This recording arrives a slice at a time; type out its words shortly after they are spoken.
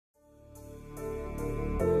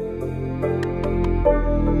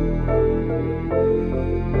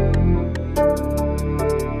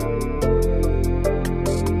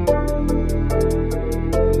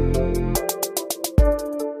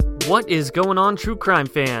What is going on, true crime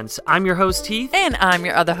fans? I'm your host, Heath. And I'm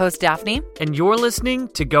your other host, Daphne. And you're listening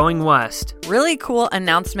to Going West. Really cool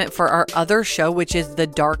announcement for our other show, which is The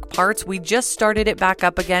Dark Parts. We just started it back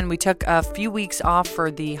up again. We took a few weeks off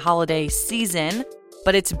for the holiday season,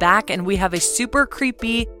 but it's back and we have a super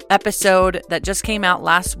creepy episode that just came out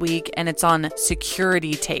last week, and it's on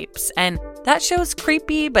security tapes. And that show's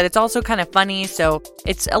creepy, but it's also kind of funny, so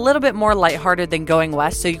it's a little bit more lighthearted than Going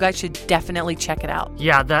West, so you guys should definitely check it out.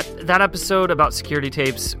 Yeah, that episode about security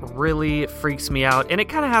tapes really freaks me out, and it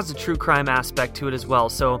kind of has a true crime aspect to it as well.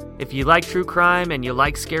 So if you like true crime and you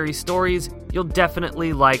like scary stories, you'll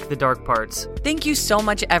definitely like The Dark Parts. Thank you so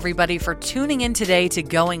much, everybody, for tuning in today to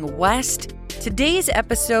Going West. Today's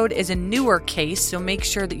episode is a newer case, so make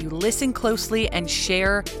sure that you listen closely and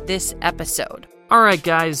share this episode. Alright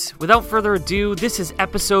guys, without further ado, this is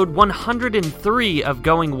episode 103 of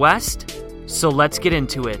Going West, so let's get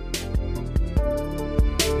into it.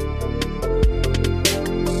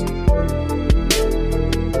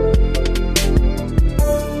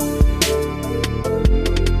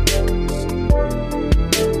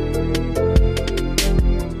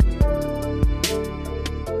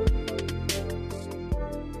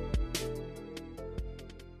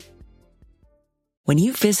 When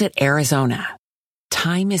you visit Arizona,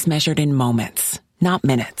 time is measured in moments, not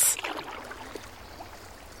minutes.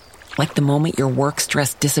 Like the moment your work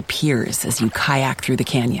stress disappears as you kayak through the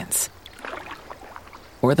canyons.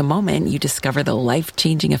 Or the moment you discover the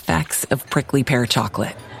life-changing effects of prickly pear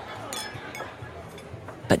chocolate.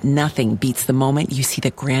 But nothing beats the moment you see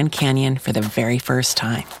the Grand Canyon for the very first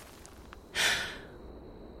time.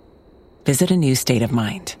 Visit a new state of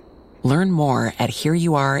mind. Learn more at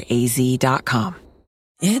hereyouareaz.com.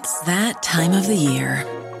 It's that time of the year.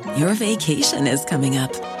 Your vacation is coming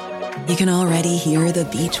up. You can already hear the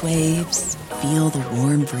beach waves, feel the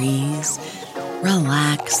warm breeze,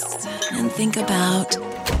 relax, and think about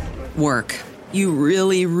work. You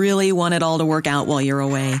really, really want it all to work out while you're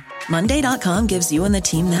away. Monday.com gives you and the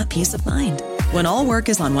team that peace of mind. When all work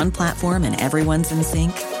is on one platform and everyone's in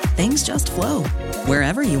sync, things just flow.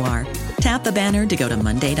 Wherever you are, tap the banner to go to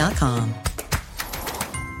Monday.com.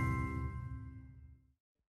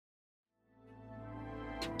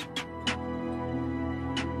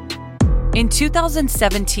 In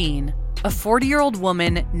 2017, a 40-year-old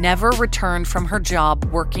woman never returned from her job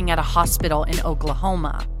working at a hospital in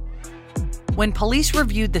Oklahoma. When police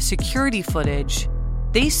reviewed the security footage,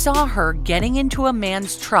 they saw her getting into a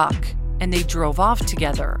man's truck and they drove off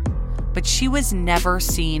together, but she was never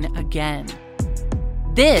seen again.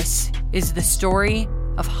 This is the story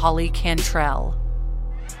of Holly Cantrell.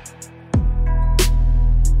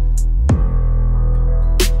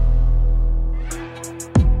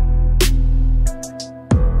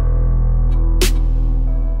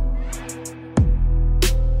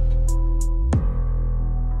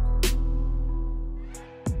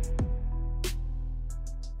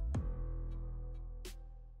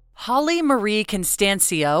 Holly Marie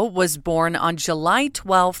Constancio was born on July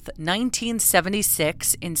 12,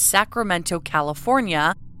 1976 in Sacramento,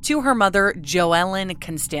 California, to her mother, Joellen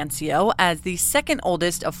Constancio, as the second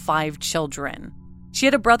oldest of 5 children. She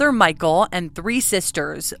had a brother, Michael, and 3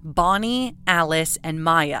 sisters, Bonnie, Alice, and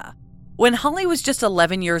Maya. When Holly was just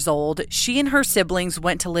 11 years old, she and her siblings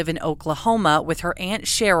went to live in Oklahoma with her Aunt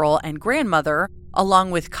Cheryl and grandmother,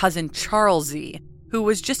 along with cousin Charlesy, who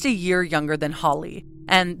was just a year younger than Holly.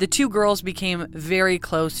 And the 2 girls became very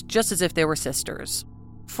close, just as if they were sisters.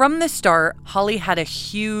 From the start, Holly had a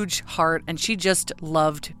huge heart and she just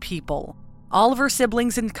loved people. All of her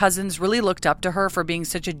siblings and cousins really looked up to her for being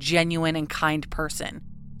such a genuine and kind person.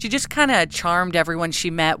 She just kind of charmed everyone she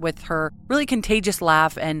met with her really contagious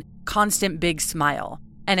laugh and constant big smile.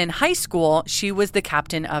 And in high school, she was the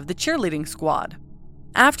captain of the cheerleading squad.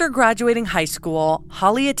 After graduating high school,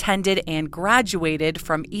 Holly attended and graduated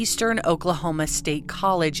from Eastern Oklahoma State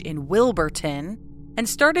College in Wilburton and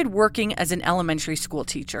started working as an elementary school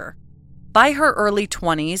teacher. By her early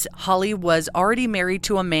 20s, Holly was already married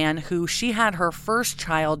to a man who she had her first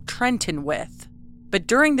child, Trenton, with. But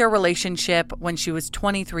during their relationship, when she was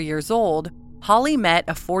 23 years old, Holly met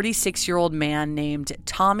a 46-year-old man named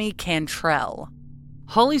Tommy Cantrell.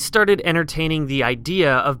 Holly started entertaining the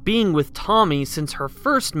idea of being with Tommy since her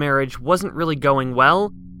first marriage wasn't really going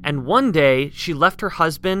well, and one day she left her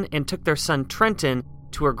husband and took their son Trenton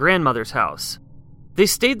to her grandmother's house. They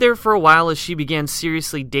stayed there for a while as she began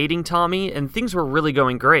seriously dating Tommy, and things were really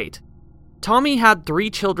going great. Tommy had 3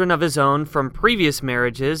 children of his own from previous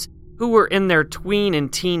marriages who were in their tween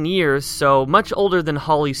and teen years, so much older than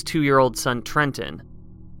Holly's 2-year-old son Trenton.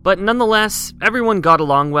 But nonetheless, everyone got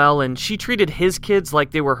along well, and she treated his kids like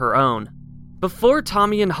they were her own. Before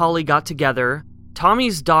Tommy and Holly got together,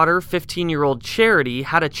 Tommy's daughter, 15-year-old Charity,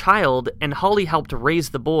 had a child, and Holly helped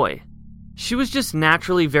raise the boy. She was just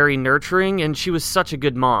naturally very nurturing, and she was such a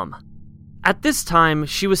good mom. At this time,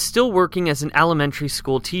 she was still working as an elementary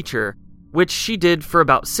school teacher, which she did for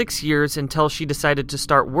about 6 years until she decided to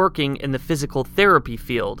start working in the physical therapy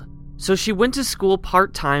field. So she went to school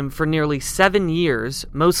part-time for nearly 7 years,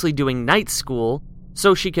 mostly doing night school,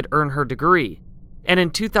 so she could earn her degree. And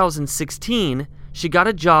in 2016, she got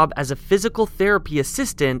a job as a physical therapy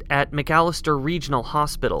assistant at McAllister Regional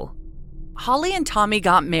Hospital. Holly and Tommy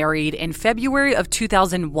got married in February of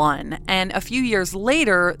 2001, and a few years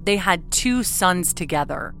later, they had 2 sons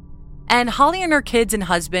together. And Holly and her kids and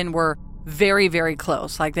husband were very, very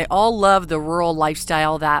close. Like, they all loved the rural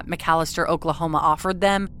lifestyle that McAllister, Oklahoma offered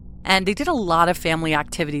them, and they did a lot of family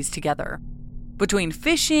activities together. Between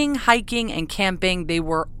fishing, hiking, and camping, they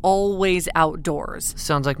were always outdoors.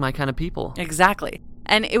 Sounds like my kind of people. Exactly.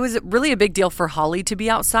 And it was really a big deal for Holly to be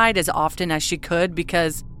outside as often as she could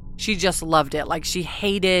because she just loved it. Like, she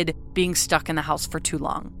hated being stuck in the house for too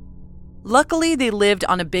long. Luckily, they lived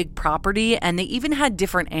on a big property and they even had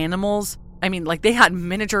different animals. I mean, like, they had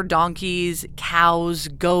miniature donkeys, cows,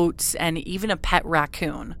 goats, and even a pet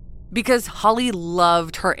raccoon. Because Holly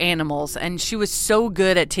loved her animals and she was so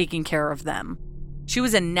good at taking care of them. She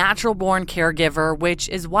was a natural-born caregiver, which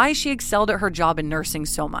is why she excelled at her job in nursing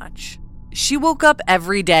so much. She woke up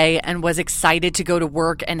every day and was excited to go to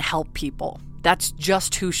work and help people. That's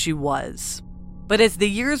just who she was. But as the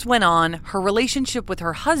years went on, her relationship with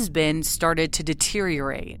her husband started to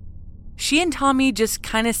deteriorate. She and Tommy just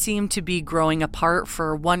kind of seemed to be growing apart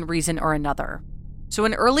for one reason or another. So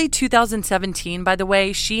in early 2017, by the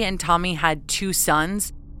way, she and Tommy had 2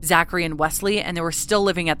 sons, Zachary and Wesley, and they were still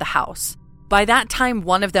living at the house. By that time,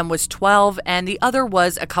 one of them was 12 and the other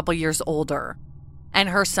was a couple years older. And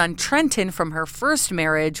her son Trenton from her first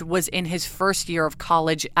marriage was in his first year of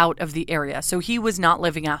college out of the area, so he was not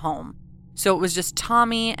living at home. So it was just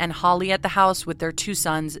Tommy and Holly at the house with their 2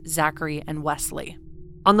 sons, Zachary and Wesley.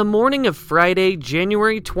 On the morning of Friday,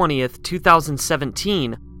 January 20th,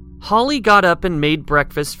 2017, Holly got up and made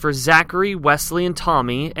breakfast for Zachary, Wesley, and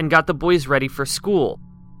Tommy and got the boys ready for school.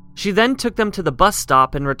 She then took them to the bus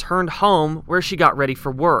stop and returned home where she got ready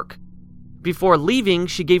for work. Before leaving,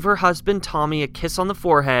 she gave her husband Tommy a kiss on the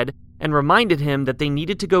forehead and reminded him that they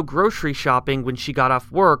needed to go grocery shopping when she got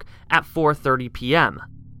off work at 4:30 p.m.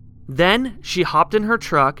 Then, she hopped in her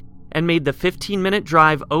truck and made the 15-minute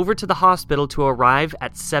drive over to the hospital to arrive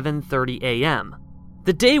at 7:30 a.m.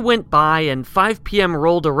 The day went by and 5 p.m.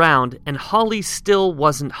 rolled around and Holly still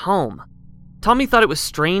wasn't home. Tommy thought it was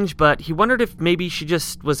strange, but he wondered if maybe she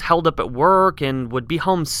just was held up at work and would be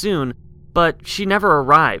home soon, but she never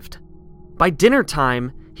arrived. By dinner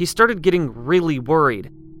time, he started getting really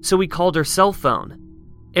worried, so he called her cell phone.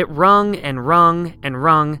 It rung and rung and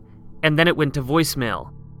rung, and then it went to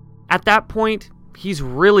voicemail. At that point, he's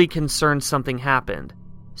really concerned something happened.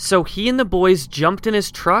 So he and the boys jumped in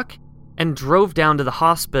his truck and drove down to the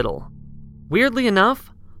hospital. Weirdly enough,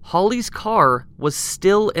 Holly's car was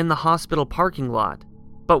still in the hospital parking lot.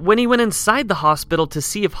 But when he went inside the hospital to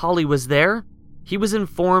see if Holly was there, he was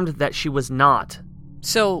informed that she was not.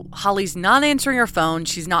 So Holly's not answering her phone,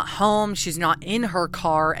 she's not home, she's not in her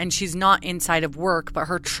car, and she's not inside of work, but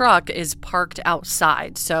her truck is parked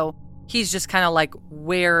outside. So he's just kind of like,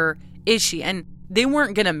 where is she? And they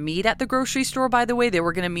weren't going to meet at the grocery store, by the way. They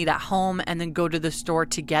were going to meet at home and then go to the store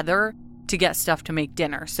together to get stuff to make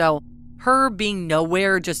dinner. So her being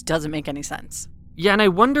nowhere just doesn't make any sense. Yeah, and I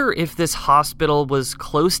wonder if this hospital was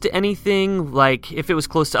close to anything, like if it was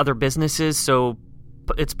close to other businesses, so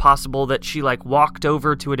it's possible that she walked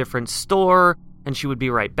over to a different store and she would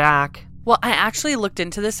be right back. Well, I actually looked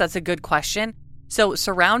into this. That's a good question. So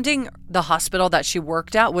surrounding the hospital that she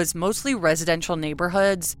worked at was mostly residential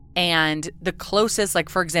neighborhoods, and the closest,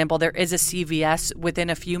 for example, there is a CVS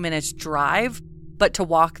within a few minutes drive, but to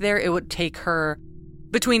walk there, it would take her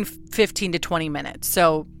between 15 to 20 minutes.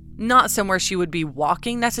 So not somewhere she would be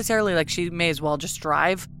walking necessarily, she may as well just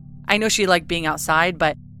drive. I know she liked being outside,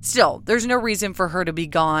 but still, there's no reason for her to be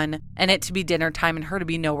gone and it to be dinner time and her to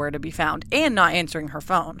be nowhere to be found and not answering her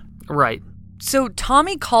phone. Right. So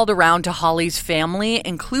Tommy called around to Holly's family,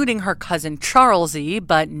 including her cousin Charlesy,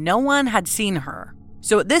 but no one had seen her.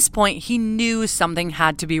 So at this point, he knew something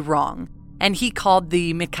had to be wrong, and he called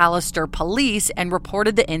the McAllister police and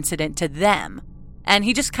reported the incident to them. And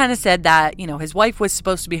he just kind of said that, his wife was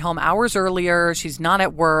supposed to be home hours earlier, she's not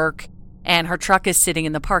at work, and her truck is sitting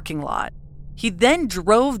in the parking lot. He then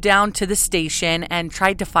drove down to the station and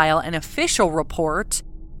tried to file an official report,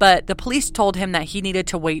 but the police told him that he needed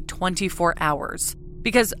to wait 24 hours.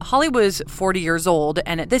 because Holly was 40 years old,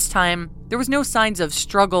 and at this time, there was no signs of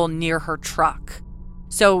struggle near her truck.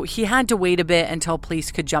 So he had to wait a bit until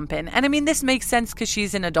police could jump in. And I mean, this makes sense because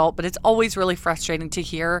she's an adult, but it's always really frustrating to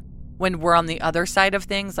hear when we're on the other side of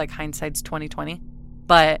things, like hindsight's 20/20.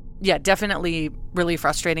 But yeah, definitely really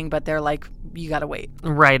frustrating, but they're like, you gotta wait.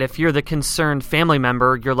 Right, if you're the concerned family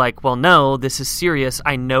member, you're like, well, no, this is serious.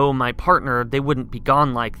 I know my partner, they wouldn't be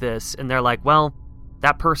gone like this. And they're like, well,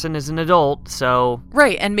 that person is an adult, so...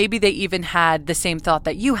 Right, and maybe they even had the same thought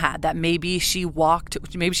that you had, that maybe she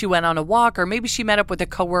went on a walk, or maybe she met up with a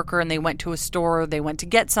coworker and they went to a store, they went to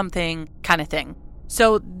get something, kind of thing.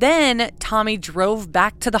 So then Tommy drove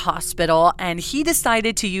back to the hospital and he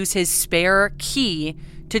decided to use his spare key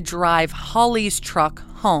to drive Holly's truck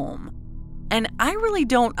home. And I really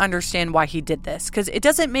don't understand why he did this, because it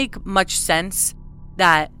doesn't make much sense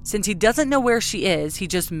that since he doesn't know where she is, he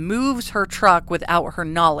just moves her truck without her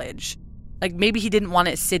knowledge. Like maybe he didn't want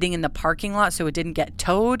it sitting in the parking lot so it didn't get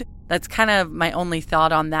towed. That's kind of my only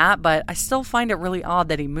thought on that, but I still find it really odd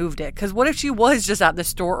that he moved it. Because what if she was just at the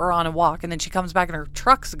store or on a walk and then she comes back and her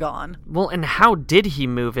truck's gone? Well, and how did he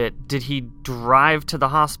move it? Did he drive to the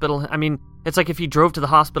hospital? I mean, it's like if he drove to the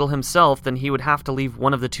hospital himself, then he would have to leave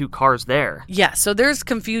one of the two cars there. Yeah, so there's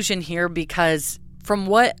confusion here because from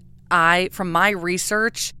my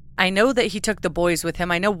research, I know that he took the boys with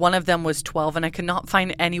him. I know one of them was 12 and I could not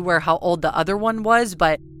find anywhere how old the other one was,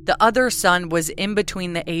 but the other son was in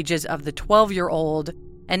between the ages of the 12-year-old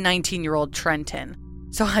and 19-year-old Trenton.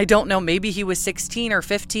 So I don't know, maybe he was 16 or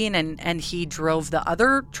 15 and he drove the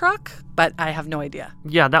other truck, but I have no idea.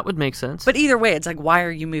 Yeah, that would make sense. But either way, it's like, why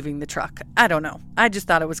are you moving the truck? I don't know. I just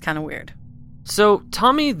thought it was kind of weird. So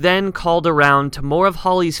Tommy then called around to more of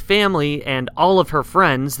Holly's family and all of her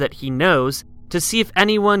friends that he knows to see if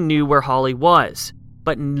anyone knew where Holly was,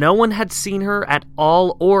 but no one had seen her at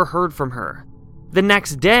all or heard from her. The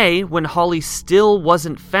next day, when Holly still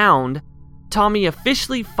wasn't found, Tommy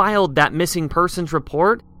officially filed that missing persons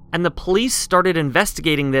report, and the police started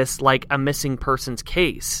investigating this like a missing persons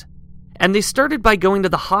case. And they started by going to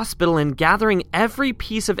the hospital and gathering every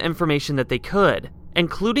piece of information that they could,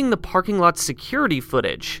 including the parking lot security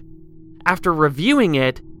footage. After reviewing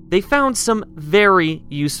it, they found some very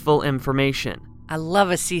useful information. I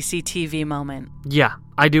love a CCTV moment. Yeah,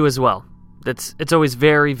 I do as well. It's always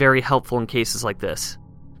very, very helpful in cases like this.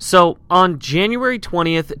 So, on January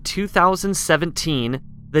 20th, 2017,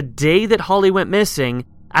 the day that Holly went missing,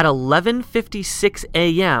 at 11:56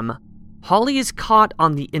 a.m., Holly is caught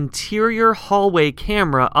on the interior hallway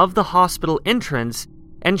camera of the hospital entrance,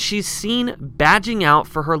 and she's seen badging out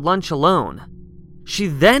for her lunch alone. She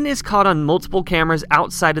then is caught on multiple cameras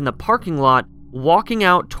outside in the parking lot, walking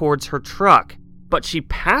out towards her truck, but she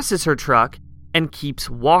passes her truck and keeps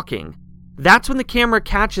walking. That's when the camera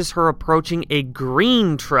catches her approaching a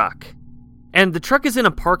green truck. And the truck is in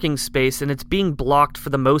a parking space and it's being blocked for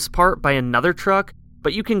the most part by another truck,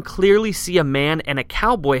 but you can clearly see a man in a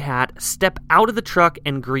cowboy hat step out of the truck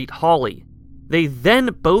and greet Holly. They then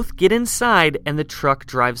both get inside and the truck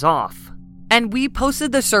drives off. And we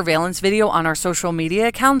posted the surveillance video on our social media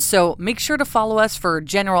accounts, so make sure to follow us for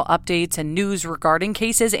general updates and news regarding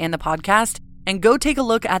cases and the podcast, and go take a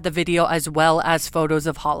look at the video as well as photos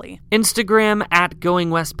of Holly. Instagram at Going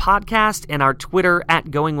West Podcast and our Twitter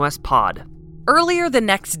at Going West Pod. Earlier the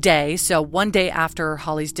next day, so one day after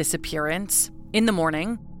Holly's disappearance, in the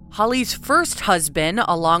morning, Holly's first husband,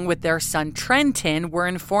 along with their son Trenton, were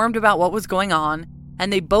informed about what was going on,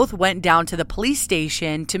 and they both went down to the police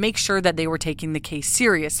station to make sure that they were taking the case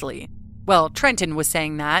seriously. Well, Trenton was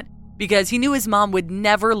saying that because he knew his mom would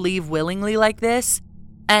never leave willingly like this,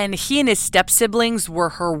 and he and his step-siblings were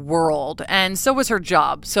her world, and so was her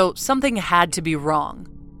job, so something had to be wrong.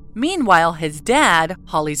 Meanwhile, his dad,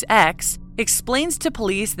 Holly's ex, explains to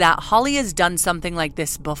police that Holly has done something like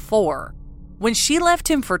this before. When she left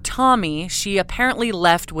him for Tommy, she apparently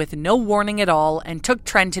left with no warning at all and took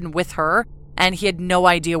Trenton with her, and he had no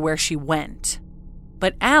idea where she went.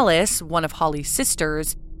 But Alice, one of Holly's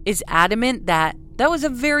sisters, is adamant that that was a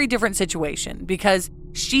very different situation because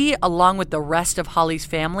she, along with the rest of Holly's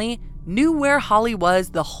family, knew where Holly was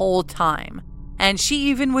the whole time, and she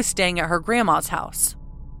even was staying at her grandma's house.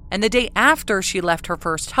 And the day after she left her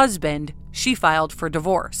first husband, she filed for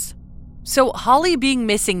divorce. So Holly being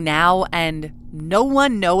missing now and no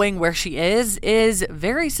one knowing where she is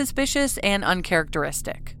very suspicious and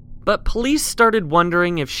uncharacteristic. But police started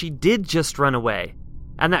wondering if she did just run away,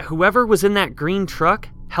 and that whoever was in that green truck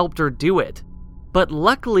helped her do it. But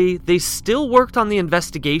luckily, they still worked on the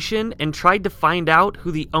investigation and tried to find out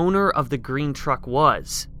who the owner of the green truck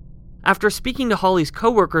was. After speaking to Holly's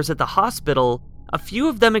coworkers at the hospital, A few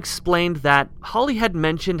of them explained that Holly had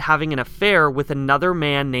mentioned having an affair with another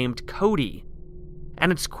man named Cody.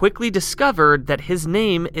 And it's quickly discovered that his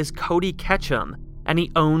name is Cody Ketchum, and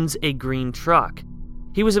he owns a green truck.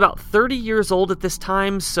 He was about 30 years old at this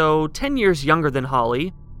time, so 10 years younger than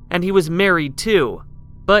Holly, and he was married too.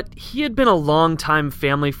 But he had been a longtime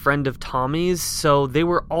family friend of Tommy's, so they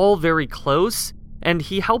were all very close, and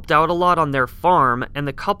he helped out a lot on their farm, and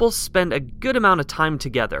the couple spent a good amount of time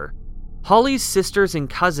together. Holly's sisters and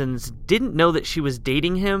cousins didn't know that she was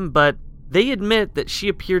dating him, but they admit that she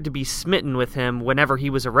appeared to be smitten with him whenever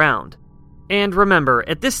he was around. And remember,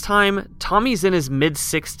 at this time, Tommy's in his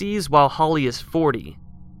mid-60s while Holly is 40.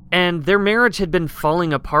 And their marriage had been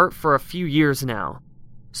falling apart for a few years now.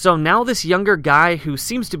 So now this younger guy who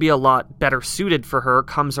seems to be a lot better suited for her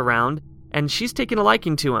comes around, and she's taken a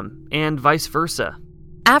liking to him, and vice versa.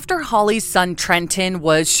 After Holly's son Trenton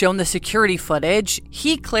was shown the security footage,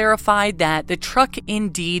 he clarified that the truck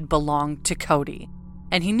indeed belonged to Cody.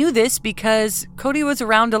 And he knew this because Cody was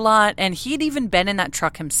around a lot and he'd even been in that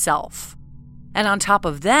truck himself. And on top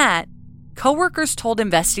of that, coworkers told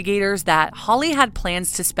investigators that Holly had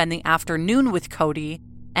plans to spend the afternoon with Cody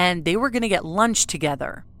and they were going to get lunch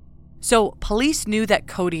together. So police knew that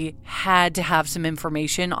Cody had to have some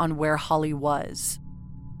information on where Holly was.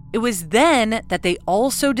 It was then that they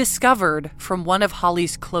also discovered from one of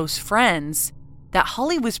Holly's close friends that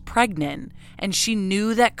Holly was pregnant and she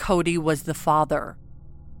knew that Cody was the father.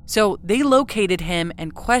 So they located him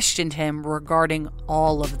and questioned him regarding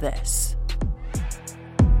all of this.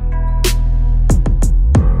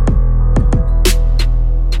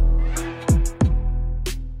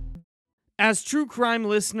 As true crime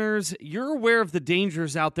listeners, you're aware of the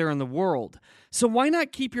dangers out there in the world, so why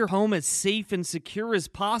not keep your home as safe and secure as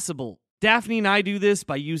possible? Daphne and I do this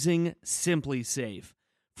by using SimpliSafe.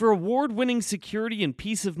 For award-winning security and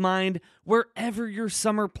peace of mind wherever your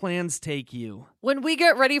summer plans take you. When we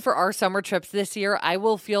get ready for our summer trips this year, I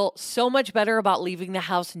will feel so much better about leaving the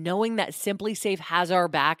house knowing that SimpliSafe has our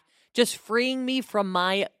back, just freeing me from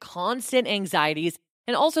my constant anxieties.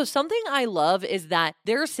 And also, something I love is that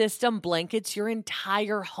their system blankets your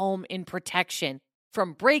entire home in protection,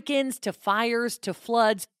 from break-ins to fires to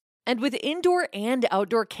floods. And with indoor and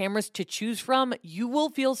outdoor cameras to choose from, you will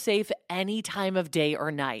feel safe any time of day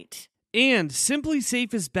or night. And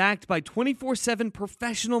SimpliSafe is backed by 24/7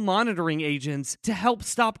 professional monitoring agents to help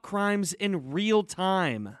stop crimes in real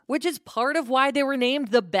time. Which is part of why they were named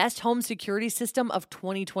the best home security system of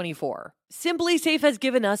 2024. SimpliSafe has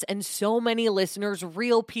given us and so many listeners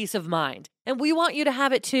real peace of mind, and we want you to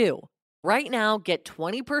have it too. Right now, get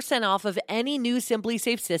 20% off of any new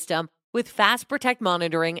SimpliSafe system with Fast Protect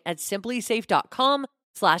monitoring at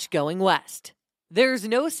simplisafe.com/goingwest. There's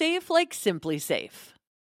no safe like SimpliSafe.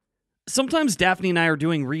 Sometimes Daphne and I are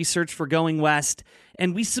doing research for Going West,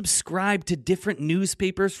 and we subscribe to different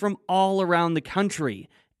newspapers from all around the country,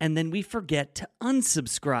 and then we forget to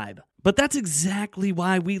unsubscribe. But that's exactly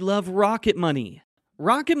why we love Rocket Money.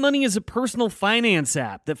 Rocket Money is a personal finance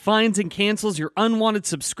app that finds and cancels your unwanted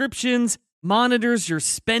subscriptions, monitors your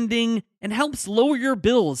spending, and helps lower your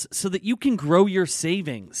bills so that you can grow your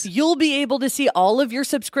savings. You'll be able to see all of your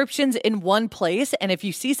subscriptions in one place, and if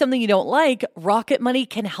you see something you don't like, Rocket Money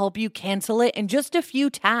can help you cancel it in just a few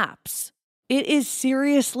taps. It is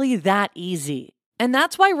seriously that easy. And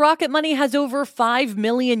that's why Rocket Money has over 5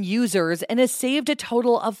 million users and has saved a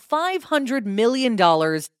total of $500 million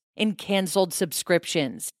in canceled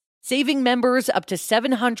subscriptions, saving members up to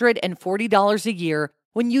 $740 a year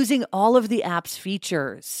when using all of the app's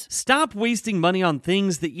features. Stop wasting money on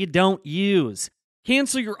things that you don't use.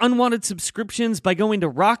 Cancel your unwanted subscriptions by going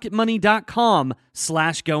to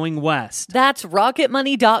rocketmoney.com/goingwest. That's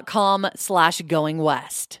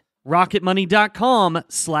rocketmoney.com/goingwest.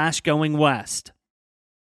 rocketmoney.com/goingwest.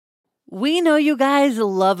 We know you guys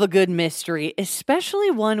love a good mystery,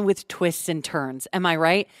 especially one with twists and turns. Am I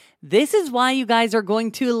right? This is why you guys are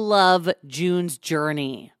going to love June's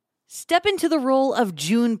Journey. Step into the role of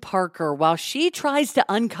June Parker while she tries to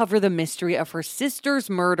uncover the mystery of her sister's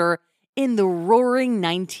murder in the roaring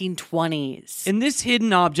 1920s. In this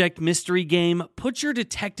hidden object mystery game, put your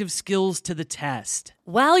detective skills to the test.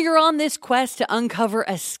 While you're on this quest to uncover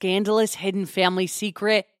a scandalous hidden family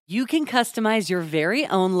secret, you can customize your very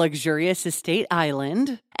own luxurious estate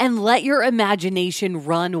island and let your imagination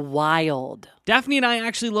run wild. Daphne and I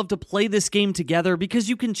actually love to play this game together because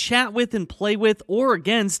you can chat with and play with or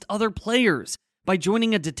against other players by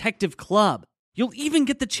joining a detective club. You'll even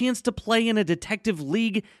get the chance to play in a detective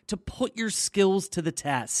league to put your skills to the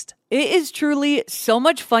test. It is truly so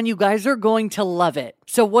much fun. You guys are going to love it.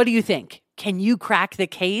 So what do you think? Can you crack the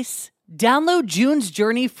case? Download June's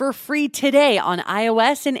Journey for free today on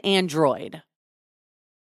iOS and Android.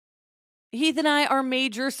 Heath and I are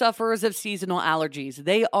major sufferers of seasonal allergies.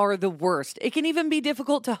 They are the worst. It can even be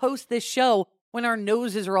difficult to host this show when our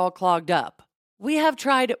noses are all clogged up. We have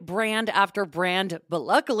tried brand after brand, but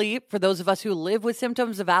luckily, for those of us who live with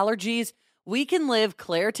symptoms of allergies, we can live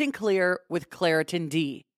Claritin Clear with Claritin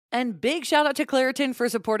D. And big shout out to Claritin for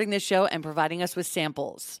supporting this show and providing us with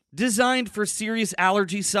samples. Designed for serious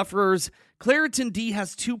allergy sufferers, Claritin D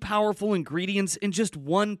has 2 powerful ingredients in just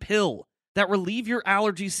one pill that relieve your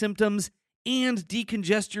allergy symptoms and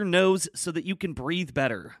decongest your nose so that you can breathe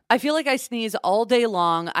better. I feel like I sneeze all day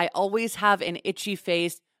long. I always have an itchy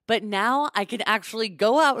face, but now I can actually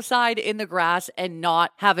go outside in the grass and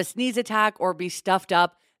not have a sneeze attack or be stuffed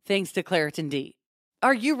up thanks to Claritin D.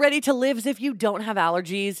 Are you ready to live as if you don't have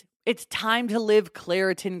allergies? It's time to live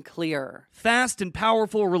Claritin Clear. Fast and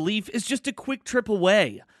powerful relief is just a quick trip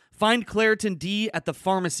away. Find Claritin D at the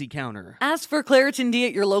pharmacy counter. Ask for Claritin D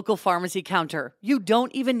at your local pharmacy counter. You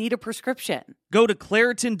don't even need a prescription. Go to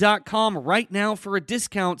Claritin.com right now for a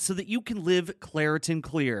discount so that you can live Claritin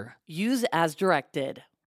Clear. Use as directed.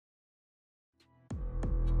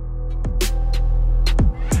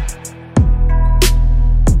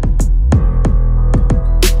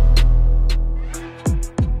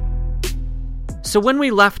 So when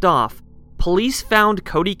we left off, police found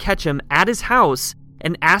Cody Ketchum at his house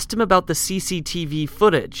and asked him about the CCTV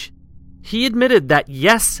footage. He admitted that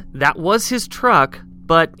yes, that was his truck,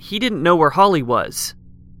 but he didn't know where Holly was.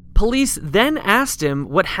 Police then asked him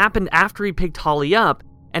what happened after he picked Holly up,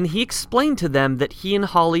 and he explained to them that he and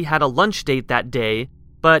Holly had a lunch date that day,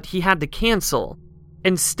 but he had to cancel.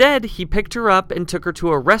 Instead, he picked her up and took her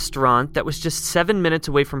to a restaurant that was just 7 minutes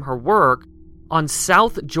away from her work, on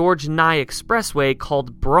South George Nye Expressway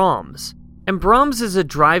called Brahms. And Brahms is a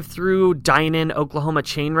drive-through, dine-in Oklahoma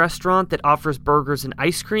chain restaurant that offers burgers and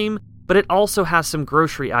ice cream, but it also has some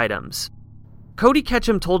grocery items. Cody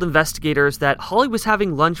Ketchum told investigators that Holly was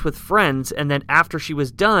having lunch with friends and that after she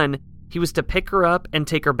was done, he was to pick her up and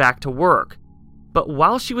take her back to work. But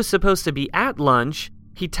while she was supposed to be at lunch,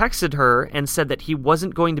 he texted her and said that he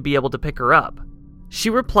wasn't going to be able to pick her up. She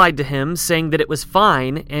replied to him saying that it was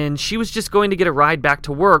fine and she was just going to get a ride back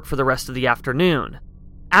to work for the rest of the afternoon.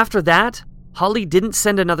 After that, Holly didn't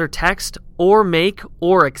send another text or make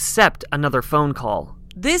or accept another phone call.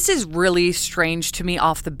 This is really strange to me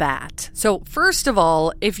off the bat. So first of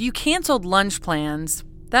all, if you canceled lunch plans,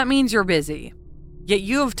 that means you're busy. Yet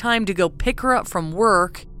you have time to go pick her up from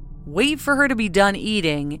work, wait for her to be done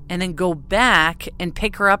eating, and then go back and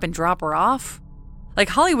pick her up and drop her off? Like,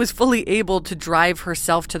 Holly was fully able to drive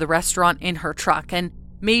herself to the restaurant in her truck, and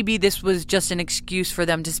maybe this was just an excuse for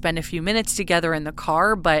them to spend a few minutes together in the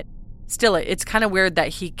car, but still, it's kind of weird that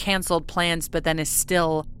he canceled plans but then is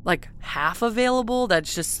still, like, half available.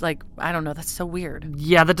 That's just, like, I don't know, that's so weird.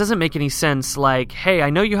 Yeah, that doesn't make any sense. Like, hey,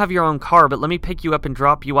 I know you have your own car, but let me pick you up and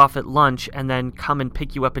drop you off at lunch and then come and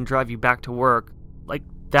pick you up and drive you back to work. Like,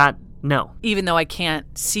 that, no. Even though I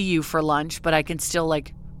can't see you for lunch, but I can still,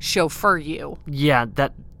 like, chauffeur you. Yeah,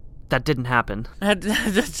 that didn't happen. That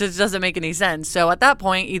just doesn't make any sense. So at that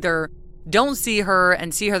point, either don't see her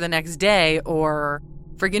and see her the next day, or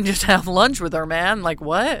freaking just have lunch with her, man. Like,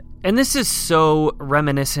 what? And this is so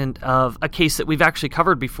reminiscent of a case that we've actually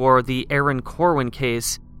covered before, the Aaron Corwin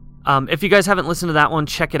case. If you guys haven't listened to that one,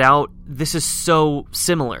 check it out. This is so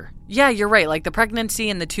similar. Yeah, you're right. Like the pregnancy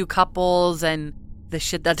and the 2 couples and the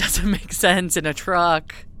shit that doesn't make sense in a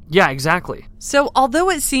truck. Yeah, exactly. So although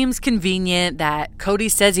it seems convenient that Cody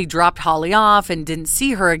says he dropped Holly off and didn't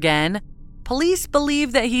see her again, police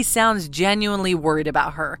believe that he sounds genuinely worried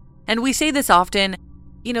about her. And we say this often,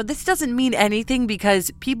 you know, this doesn't mean anything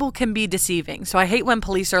because people can be deceiving. So I hate when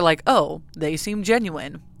police are like, oh, they seem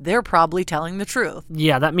genuine. They're probably telling the truth.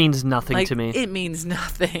 Yeah, that means nothing to me. It means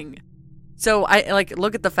nothing. So I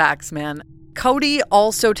look at the facts, man. Cody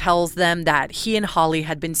also tells them that he and Holly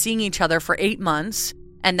had been seeing each other for 8 months,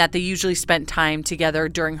 and that they usually spent time together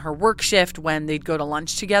during her work shift when they'd go to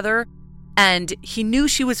lunch together. And he knew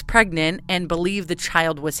she was pregnant and believed the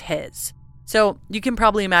child was his. So you can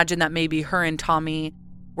probably imagine that maybe her and Tommy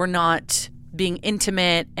were not being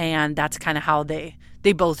intimate, and that's kind of how they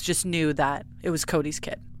both just knew that it was Cody's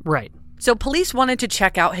kid. Right. So police wanted to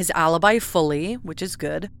check out his alibi fully, which is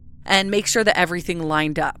good, and make sure that everything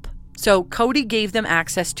lined up. So Cody gave them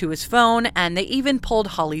access to his phone, and they even pulled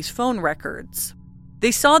Holly's phone records. They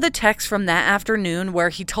saw the text from that afternoon where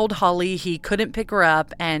he told Holly he couldn't pick her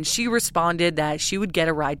up, and she responded that she would get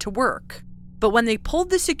a ride to work. But when they pulled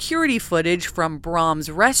the security footage from Brahms'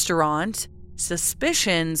 restaurant,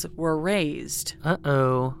 suspicions were raised.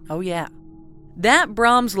 Uh-oh. Oh, yeah. That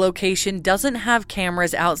Brahms location doesn't have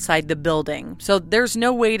cameras outside the building, so there's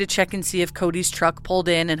no way to check and see if Cody's truck pulled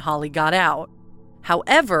in and Holly got out.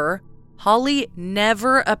 However, Holly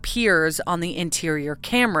never appears on the interior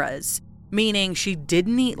cameras, meaning she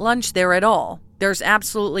didn't eat lunch there at all. There's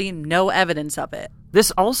absolutely no evidence of it. This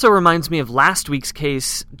also reminds me of last week's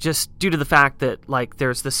case, just due to the fact that,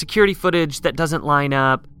 there's the security footage that doesn't line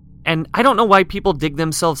up, and I don't know why people dig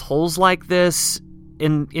themselves holes like this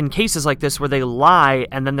in cases like this where they lie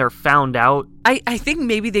and then they're found out. I think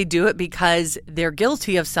maybe they do it because they're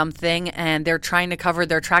guilty of something and they're trying to cover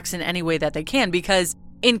their tracks in any way that they can, because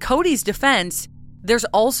in Cody's defense, there's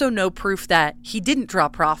also no proof that he didn't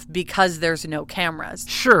drop her off because there's no cameras.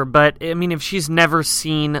 Sure, but if she's never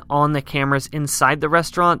seen on the cameras inside the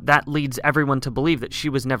restaurant, that leads everyone to believe that she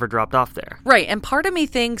was never dropped off there. Right, and part of me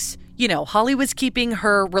thinks, Holly was keeping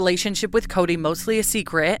her relationship with Cody mostly a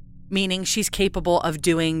secret, meaning she's capable of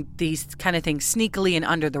doing these kind of things sneakily and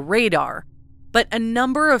under the radar. But a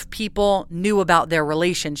number of people knew about their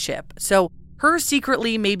relationship, so her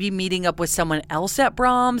secretly maybe meeting up with someone else at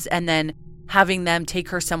Brahms and then having them take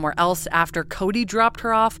her somewhere else after Cody dropped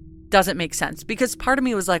her off doesn't make sense, because part of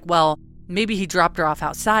me was like, well, maybe he dropped her off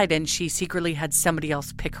outside and she secretly had somebody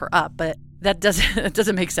else pick her up. But that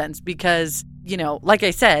doesn't make sense because, like I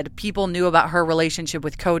said, people knew about her relationship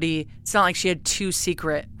with Cody. It's not like she had two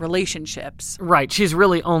secret relationships. Right. She's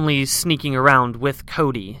really only sneaking around with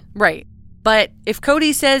Cody. Right. But if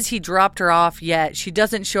Cody says he dropped her off yet she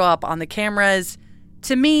doesn't show up on the cameras,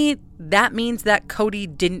 to me, that means that Cody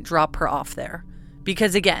didn't drop her off there.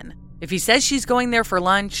 Because again, if he says she's going there for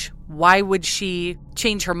lunch, why would she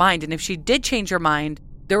change her mind? And if she did change her mind,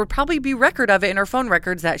 there would probably be record of it in her phone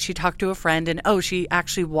records that she talked to a friend and, she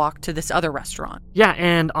actually walked to this other restaurant. Yeah,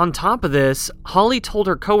 and on top of this, Holly told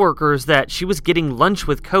her coworkers that she was getting lunch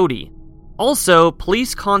with Cody. Also,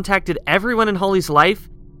 police contacted everyone in Holly's life,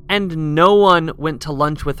 and no one went to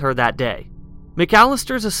lunch with her that day.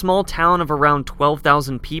 McAllister's a small town of around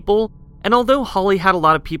 12,000 people, and although Holly had a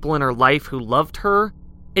lot of people in her life who loved her,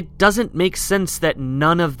 it doesn't make sense that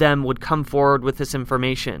none of them would come forward with this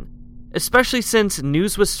information, especially since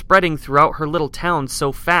news was spreading throughout her little town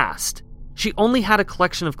so fast. She only had a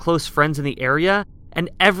collection of close friends in the area, and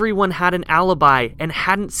everyone had an alibi and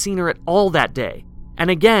hadn't seen her at all that day. And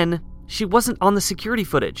again, she wasn't on the security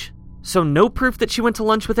footage, so no proof that she went to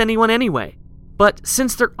lunch with anyone anyway. But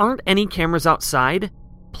since there aren't any cameras outside,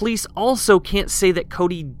 police also can't say that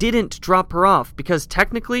Cody didn't drop her off because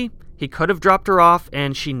technically, he could have dropped her off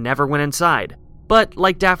and she never went inside. But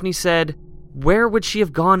like Daphne said, where would she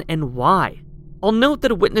have gone and why? I'll note that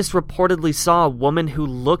a witness reportedly saw a woman who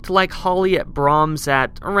looked like Holly at Brahms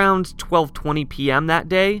at around 12:20 p.m. that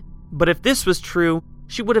day, but if this was true,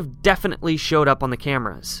 she would have definitely showed up on the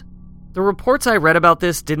cameras. The reports I read about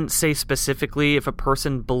this didn't say specifically if a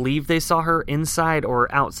person believed they saw her inside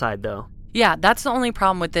or outside, though. Yeah, that's the only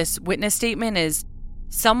problem with this witness statement is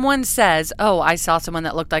someone says, I saw someone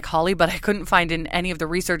that looked like Holly, but I couldn't find in any of the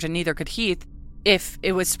research, and neither could Heath, if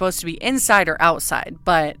it was supposed to be inside or outside.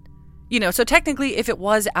 But, so technically, if it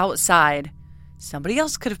was outside, somebody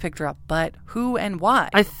else could have picked her up, but who and why?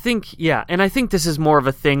 I think this is more of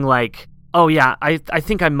a thing like, I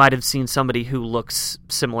think I might have seen somebody who looks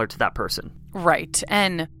similar to that person. Right.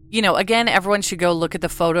 And, again, everyone should go look at the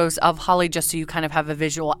photos of Holly just so you kind of have a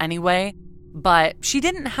visual anyway. But she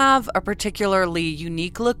didn't have a particularly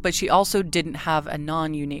unique look, but she also didn't have a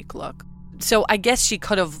non-unique look. So I guess she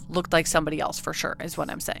could have looked like somebody else for sure, is what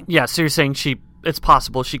I'm saying. Yeah, so you're saying it's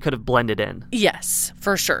possible she could have blended in. Yes,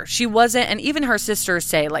 for sure. She wasn't, and even her sisters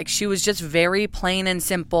say, she was just very plain and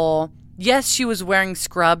simple. Yes, she was wearing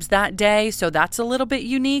scrubs that day, so that's a little bit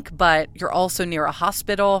unique, but you're also near a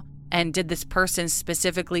hospital. And did this person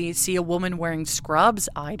specifically see a woman wearing scrubs?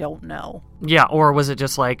 I don't know. Yeah, or was it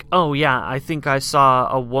just like, I think I saw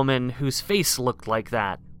a woman whose face looked like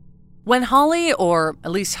that. When Holly, or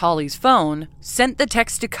at least Holly's phone, sent the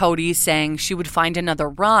text to Cody saying she would find another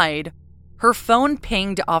ride, her phone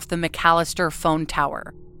pinged off the McAllister phone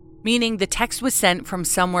tower, meaning the text was sent from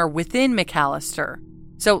somewhere within McAllister.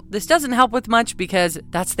 So this doesn't help with much because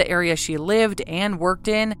that's the area she lived and worked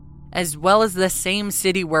in, as well as the same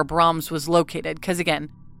city where Brahms was located, because again,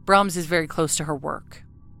 Brahms is very close to her work.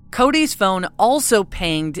 Cody's phone also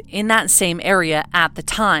pinged in that same area at the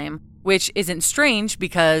time, which isn't strange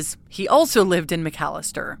because he also lived in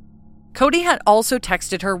McAllister. Cody had also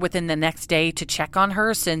texted her within the next day to check on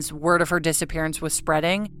her since word of her disappearance was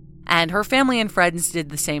spreading, and her family and friends did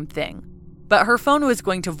the same thing. But her phone was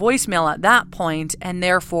going to voicemail at that point and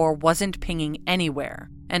therefore wasn't pinging anywhere.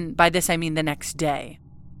 And by this I mean the next day.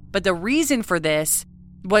 But the reason for this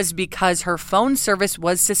was because her phone service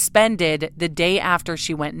was suspended the day after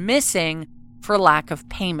she went missing for lack of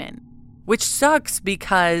payment, which sucks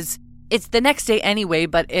because it's the next day anyway,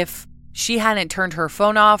 but if she hadn't turned her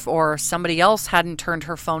phone off or somebody else hadn't turned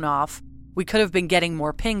her phone off, we could have been getting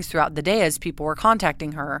more pings throughout the day as people were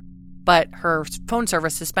contacting her, but her phone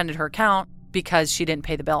service suspended her account because she didn't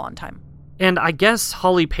pay the bill on time. And I guess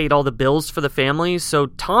Holly paid all the bills for the family, so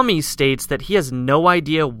Tommy states that he has no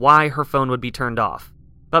idea why her phone would be turned off.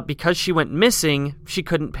 But because she went missing, she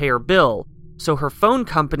couldn't pay her bill, so her phone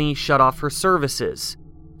company shut off her services.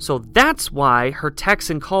 So that's why her texts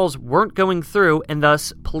and calls weren't going through, and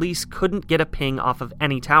thus police couldn't get a ping off of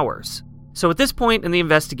any towers. So at this point in the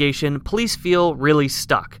investigation, police feel really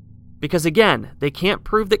stuck. Because again, they can't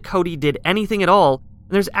prove that Cody did anything at all,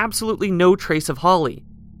 and there's absolutely no trace of Holly.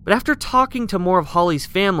 But after talking to more of Holly's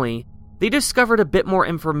family, they discovered a bit more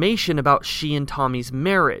information about she and Tommy's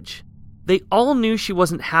marriage. They all knew she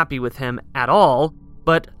wasn't happy with him at all,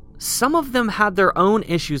 but some of them had their own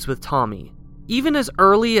issues with Tommy. Even as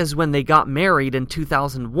early as when they got married in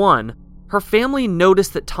 2001, her family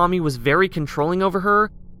noticed that Tommy was very controlling over her,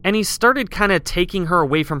 and he started kind of taking her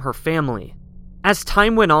away from her family. As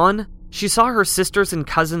time went on, she saw her sisters and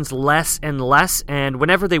cousins less and less, and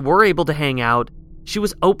whenever they were able to hang out, she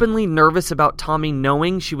was openly nervous about Tommy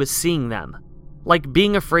knowing she was seeing them, like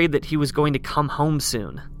being afraid that he was going to come home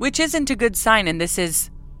soon. Which isn't a good sign, and this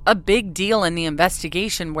is a big deal in the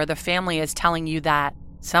investigation where the family is telling you that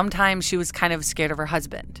sometimes she was kind of scared of her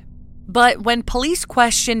husband. But when police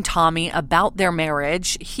questioned Tommy about their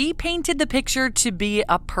marriage, he painted the picture to be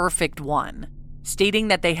a perfect one, stating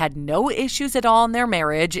that they had no issues at all in their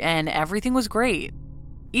marriage and everything was great.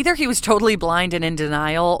 Either he was totally blind and in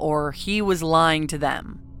denial, or he was lying to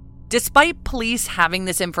them. Despite police having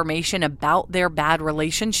this information about their bad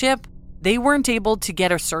relationship, they weren't able to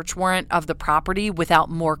get a search warrant of the property without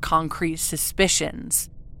more concrete suspicions.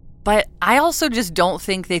 But I also just don't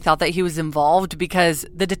think they thought that he was involved, because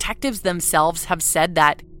the detectives themselves have said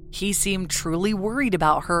that he seemed truly worried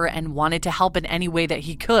about her and wanted to help in any way that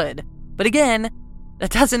he could. But again,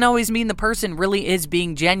 that doesn't always mean the person really is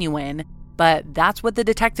being genuine, but that's what the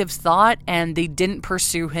detectives thought, and they didn't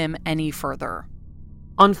pursue him any further.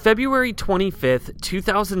 On February 25th,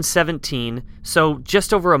 2017, so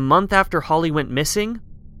just over a month after Holly went missing,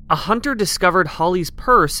 a hunter discovered Holly's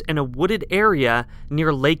purse in a wooded area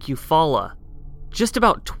near Lake Eufaula, just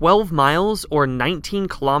about 12 miles or 19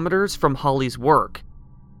 kilometers from Holly's work.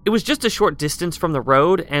 It was just a short distance from the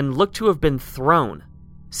road and looked to have been thrown.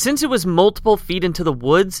 Since it was multiple feet into the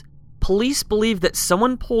woods, police believe that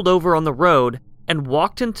someone pulled over on the road and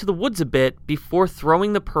walked into the woods a bit before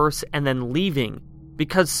throwing the purse and then leaving,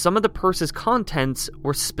 because some of the purse's contents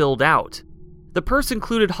were spilled out. The purse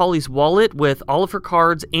included Holly's wallet with all of her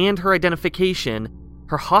cards and her identification,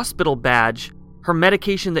 her hospital badge, her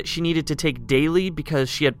medication that she needed to take daily because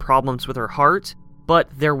she had problems with her heart, but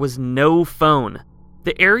there was no phone.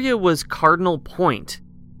 The area was Cardinal Point,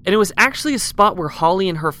 and it was actually a spot where Holly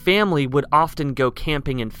and her family would often go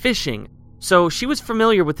camping and fishing, so she was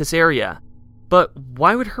familiar with this area. But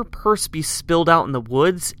why would her purse be spilled out in the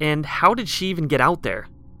woods, and how did she even get out there?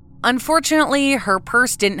 Unfortunately, her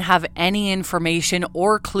purse didn't have any information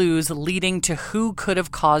or clues leading to who could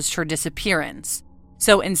have caused her disappearance.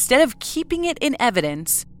 So instead of keeping it in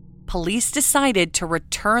evidence, police decided to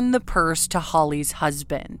return the purse to Holly's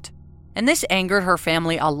husband. And this angered her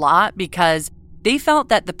family a lot because they felt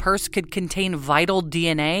that the purse could contain vital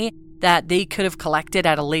DNA that they could have collected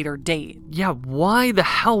at a later date. Yeah, why the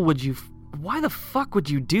fuck would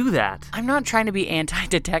you do that? I'm not trying to be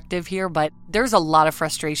anti-detective here, but there's a lot of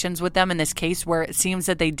frustrations with them in this case where it seems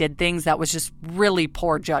that they did things that was just really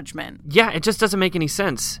poor judgment. Yeah, it just doesn't make any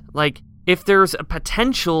sense. Like, if there's a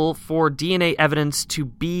potential for DNA evidence to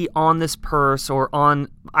be on this purse or on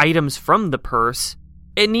items from the purse,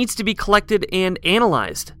 it needs to be collected and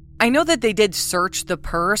analyzed. I know that they did search the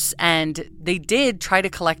purse and they did try to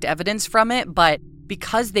collect evidence from it, but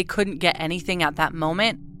because they couldn't get anything at that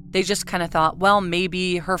moment, they just kind of thought, well,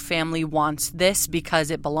 maybe her family wants this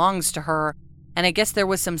because it belongs to her. And I guess there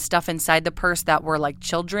was some stuff inside the purse that were like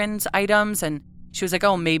children's items. And she was like,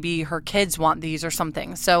 oh, maybe her kids want these or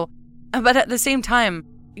something. So, but at the same time,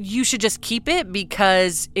 you should just keep it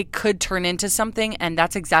because it could turn into something. And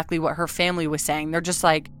that's exactly what her family was saying. They're just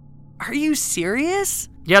like, are you serious?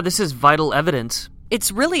 Yeah, this is vital evidence.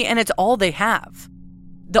 It's really, and it's all they have.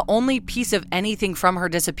 The only piece of anything from her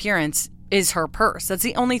disappearance is her purse. That's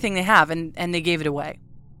the only thing they have, and they gave it away.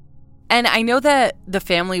 And I know that the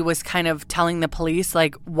family was kind of telling the police,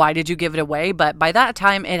 like, why did you give it away? But by that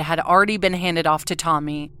time, it had already been handed off to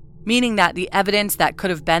Tommy, meaning that the evidence that could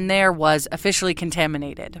have been there was officially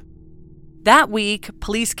contaminated. That week,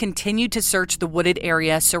 police continued to search the wooded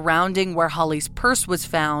area surrounding where Holly's purse was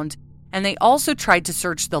found, and they also tried to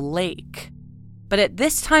search the lake. But at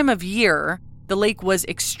this time of year, the lake was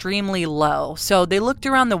extremely low, so they looked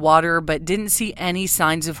around the water but didn't see any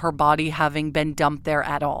signs of her body having been dumped there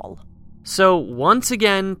at all. So once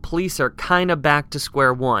again, police are kinda back to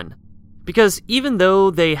square one. Because even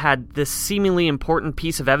though they had this seemingly important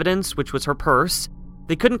piece of evidence, which was her purse,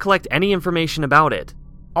 they couldn't collect any information about it.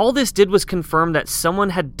 All this did was confirm that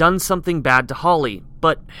someone had done something bad to Holly,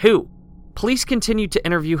 but who? Police continued to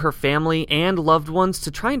interview her family and loved ones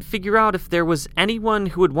to try and figure out if there was anyone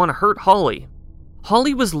who would want to hurt Holly.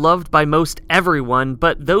 Holly was loved by most everyone,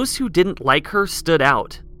 but those who didn't like her stood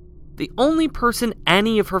out. The only person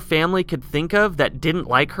any of her family could think of that didn't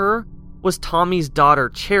like her was Tommy's daughter,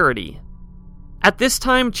 Charity. At this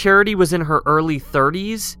time, Charity was in her early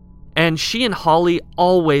 30s, and she and Holly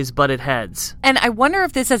always butted heads. And I wonder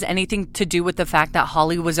if this has anything to do with the fact that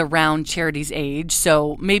Holly was around Charity's age,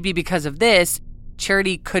 so maybe because of this,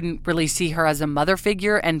 Charity couldn't really see her as a mother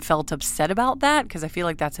figure and felt upset about that, because I feel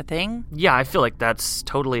like that's a thing. Yeah, I feel like that's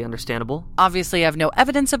totally understandable. Obviously, I have no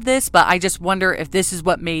evidence of this, but I just wonder if this is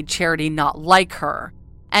what made Charity not like her.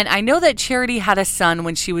 And I know that Charity had a son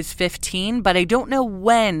when she was 15, but I don't know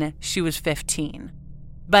when she was 15.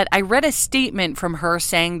 But I read a statement from her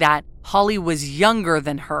saying that Holly was younger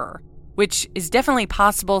than her, which is definitely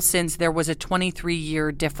possible since there was a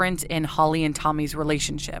 23-year difference in Holly and Tommy's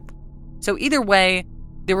relationship. So either way,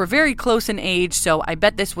 they were very close in age, so I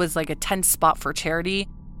bet this was like a tense spot for Charity,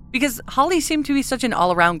 because Holly seemed to be such an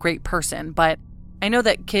all-around great person, but I know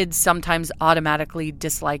that kids sometimes automatically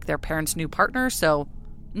dislike their parents' new partner, so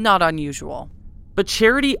not unusual. But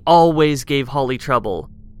Charity always gave Holly trouble.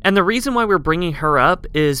 And the reason why we're bringing her up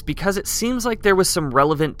is because it seems like there was some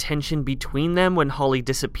relevant tension between them when Holly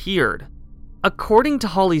disappeared. According to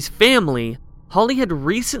Holly's family, Holly had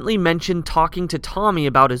recently mentioned talking to Tommy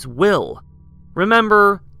about his will.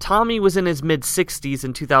 Remember, Tommy was in his mid-60s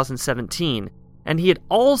in 2017, and he had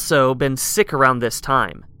also been sick around this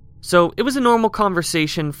time. So it was a normal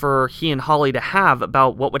conversation for he and Holly to have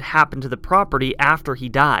about what would happen to the property after he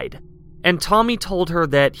died. And Tommy told her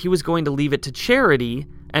that he was going to leave it to Charity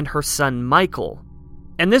and her son Michael.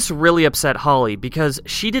 And this really upset Holly because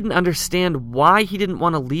she didn't understand why he didn't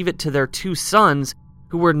want to leave it to their two sons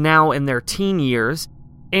who were now in their teen years,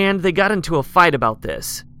 and they got into a fight about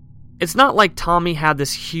this. It's not like Tommy had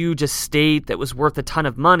this huge estate that was worth a ton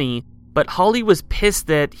of money, but Holly was pissed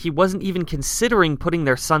that he wasn't even considering putting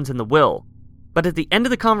their sons in the will. But at the end of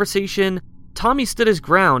the conversation, Tommy stood his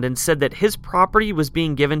ground and said that his property was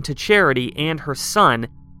being given to Charity and her son,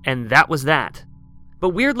 and that was that. But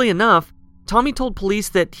weirdly enough, Tommy told police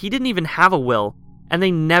that he didn't even have a will, and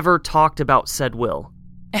they never talked about said will.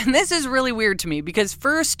 And this is really weird to me because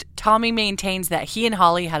first, Tommy maintains that he and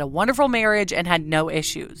Holly had a wonderful marriage and had no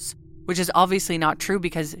issues, which is obviously not true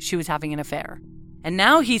because she was having an affair. And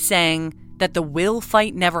now he's saying that the will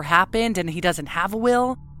fight never happened and he doesn't have a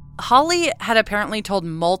will. Holly had apparently told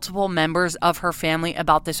multiple members of her family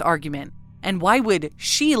about this argument, and why would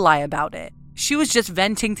she lie about it? She was just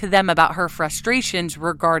venting to them about her frustrations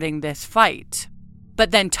regarding this fight.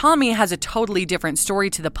 But then Tommy has a totally different story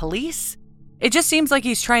to the police. It just seems like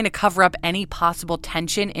he's trying to cover up any possible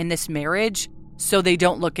tension in this marriage so they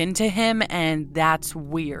don't look into him, and that's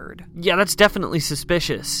weird. Yeah, that's definitely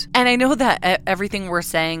suspicious. And I know that everything we're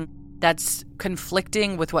saying that's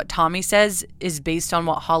conflicting with what Tommy says is based on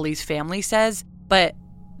what Holly's family says, but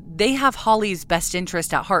they have Holly's best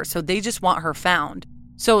interest at heart, so they just want her found.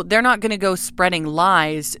 So they're not going to go spreading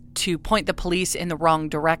lies to point the police in the wrong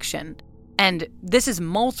direction. And this is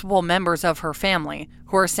multiple members of her family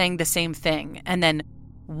who are saying the same thing. And then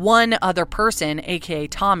one other person, aka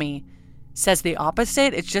Tommy, says the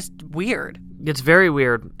opposite. It's just weird. It's very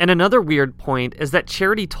weird. And another weird point is that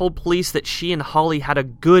Charity told police that she and Holly had a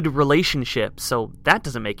good relationship, so that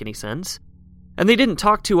doesn't make any sense. And they didn't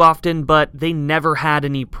talk too often, but they never had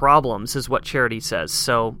any problems, is what Charity says,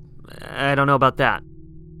 so I don't know about that.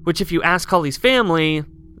 Which, if you ask Holly's family,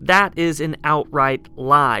 that is an outright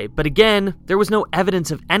lie. But again, there was no evidence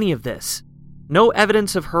of any of this. No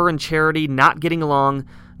evidence of her and Charity not getting along,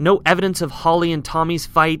 no evidence of Holly and Tommy's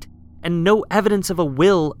fight, and no evidence of a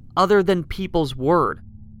will other than people's word,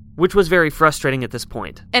 which was very frustrating at this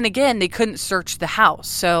point. And again, they couldn't search the house,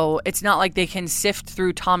 so it's not like they can sift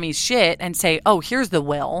through Tommy's shit and say, oh, here's the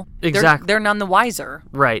will. Exactly. They're none the wiser.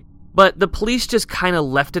 Right. But the police just kind of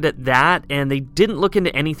left it at that, and they didn't look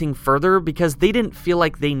into anything further because they didn't feel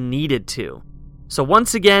like they needed to. So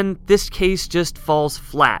once again, this case just falls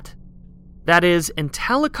flat. That is,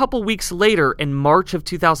 until a couple weeks later in March of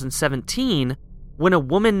 2017, when a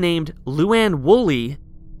woman named Luann Woolley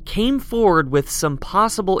came forward with some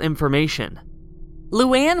possible information.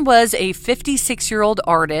 Luann was a 56-year-old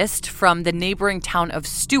artist from the neighboring town of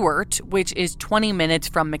Stuart, which is 20 minutes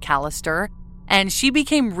from McAlester, and she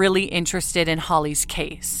became really interested in Holly's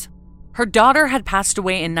case. Her daughter had passed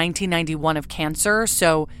away in 1991 of cancer,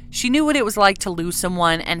 so she knew what it was like to lose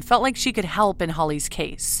someone and felt like she could help in Holly's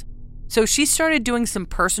case. So she started doing some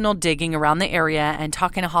personal digging around the area and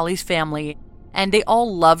talking to Holly's family, and they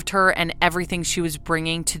all loved her and everything she was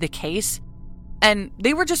bringing to the case. And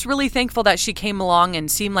they were just really thankful that she came along and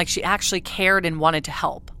seemed like she actually cared and wanted to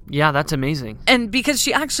help. Yeah, that's amazing. And because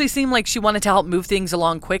she actually seemed like she wanted to help move things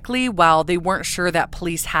along quickly while they weren't sure that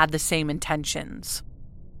police had the same intentions.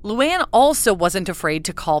 Luann also wasn't afraid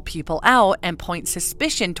to call people out and point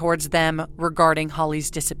suspicion towards them regarding Holly's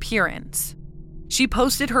disappearance. She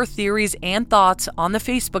posted her theories and thoughts on the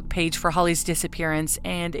Facebook page for Holly's disappearance,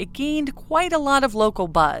 and it gained quite a lot of local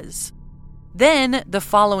buzz. Then, the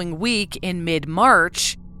following week, in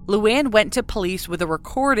mid-March, Luann went to police with a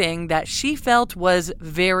recording that she felt was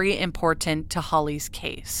very important to Holly's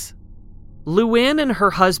case. Luann and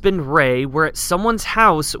her husband Ray were at someone's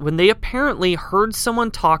house when they apparently heard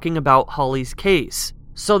someone talking about Holly's case,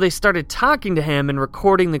 so they started talking to him and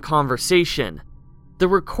recording the conversation. The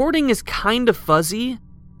recording is kind of fuzzy,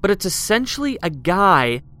 but it's essentially a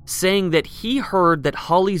guy saying that he heard that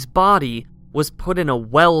Holly's body was put in a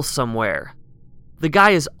well somewhere. The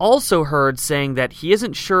guy is also heard saying that he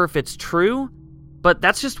isn't sure if it's true, but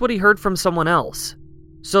that's just what he heard from someone else.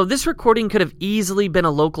 So this recording could have easily been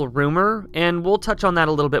a local rumor, and we'll touch on that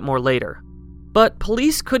a little bit more later. But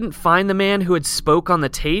police couldn't find the man who had spoke on the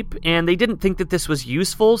tape, and they didn't think that this was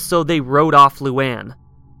useful, so they wrote off Luann.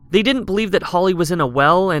 They didn't believe that Holly was in a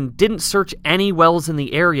well and didn't search any wells in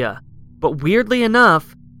the area. But weirdly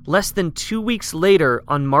enough, less than 2 weeks later,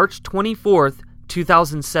 on March 24th,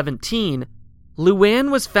 2017,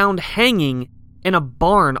 Luann was found hanging in a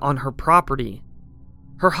barn on her property.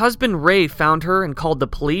 Her husband Ray found her and called the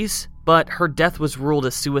police, but her death was ruled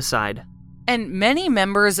a suicide. And many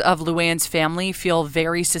members of Luann's family feel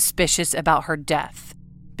very suspicious about her death,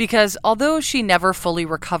 because although she never fully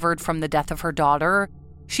recovered from the death of her daughter,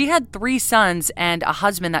 she had 3 sons and a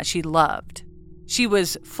husband that she loved. She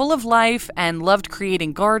was full of life and loved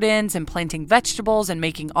creating gardens and planting vegetables and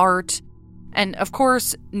making art. And of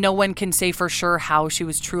course, no one can say for sure how she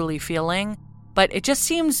was truly feeling, but it just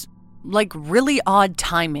seems like really odd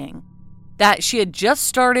timing. That she had just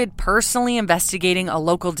started personally investigating a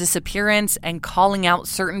local disappearance and calling out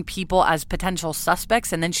certain people as potential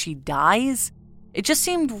suspects, and then she dies? It just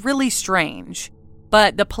seemed really strange.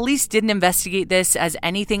 But the police didn't investigate this as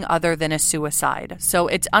anything other than a suicide, so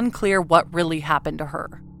it's unclear what really happened to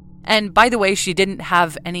her. And by the way, she didn't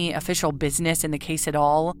have any official business in the case at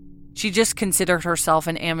all. She just considered herself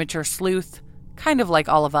an amateur sleuth, kind of like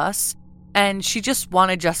all of us, and she just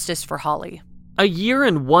wanted justice for Holly. A year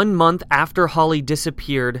and 1 month after Holly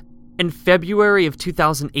disappeared, in February of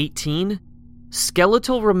 2018,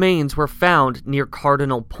 skeletal remains were found near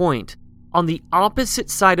Cardinal Point, on the opposite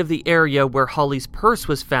side of the area where Holly's purse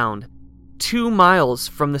was found, 2 miles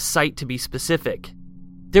from the site to be specific.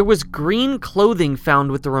 There was green clothing found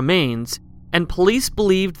with the remains, and police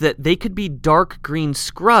believed that they could be dark green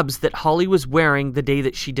scrubs that Holly was wearing the day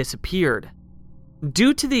that she disappeared.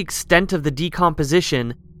 Due to the extent of the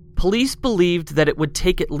decomposition, police believed that it would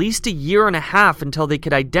take at least 1.5 years until they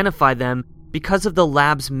could identify them because of the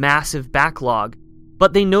lab's massive backlog,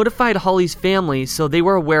 but they notified Holly's family so they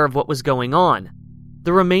were aware of what was going on.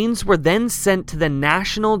 The remains were then sent to the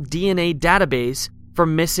National DNA Database for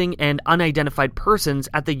Missing and Unidentified Persons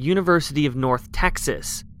at the University of North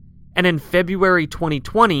Texas. And in February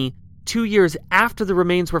 2020, 2 years after the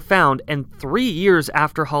remains were found and 3 years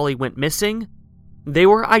after Holly went missing, they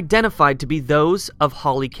were identified to be those of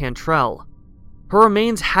Holly Cantrell. Her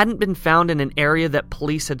remains hadn't been found in an area that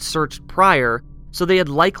police had searched prior, so they had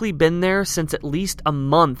likely been there since at least a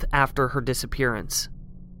month after her disappearance.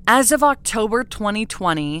 As of October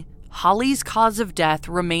 2020, Holly's cause of death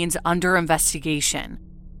remains under investigation,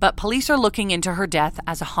 but police are looking into her death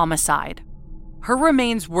as a homicide. Her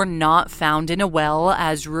remains were not found in a well,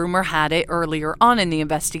 as rumor had it earlier on in the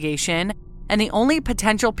investigation, and the only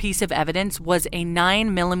potential piece of evidence was a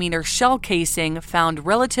 9mm shell casing found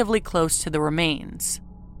relatively close to the remains.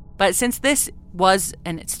 But since this was,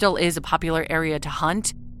 and it still is, a popular area to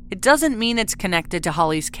hunt, it doesn't mean it's connected to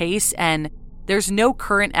Holly's case, and there's no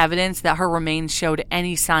current evidence that her remains showed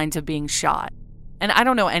any signs of being shot. And I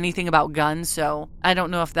don't know anything about guns, so I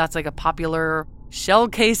don't know if that's like a popular shell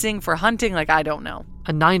casing for hunting, like, I don't know.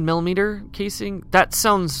 A 9mm casing? That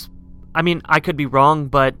sounds... I mean, I could be wrong,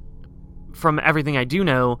 but from everything I do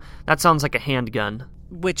know, that sounds like a handgun.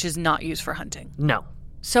 Which is not used for hunting. No.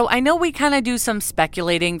 So I know we kind of do some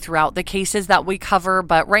speculating throughout the cases that we cover,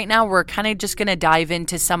 but right now we're kind of just going to dive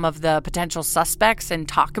into some of the potential suspects and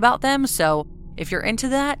talk about them. So if you're into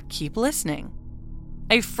that, keep listening.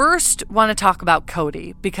 I first want to talk about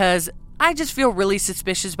Cody because I just feel really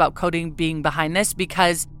suspicious about Cody being behind this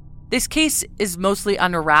because this case is mostly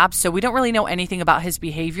under wraps, so we don't really know anything about his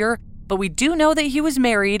behavior, but we do know that he was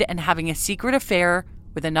married and having a secret affair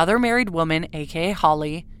with another married woman, aka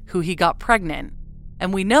Holly, who he got pregnant.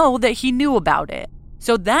 And we know that he knew about it.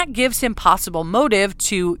 So that gives him possible motive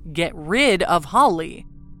to get rid of Holly.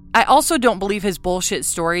 I also don't believe his bullshit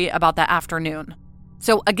story about that afternoon.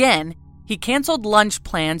 So again, he canceled lunch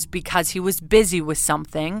plans because he was busy with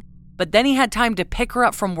something, but then he had time to pick her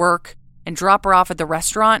up from work and drop her off at the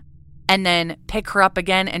restaurant, and then pick her up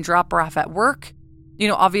again and drop her off at work. You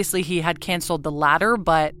know, obviously he had canceled the latter,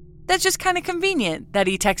 but that's just kind of convenient that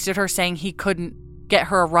he texted her saying he couldn't get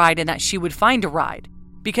her a ride and that she would find a ride,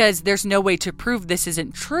 because there's no way to prove this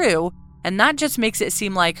isn't true, and that just makes it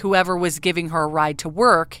seem like whoever was giving her a ride to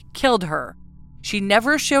work killed her. She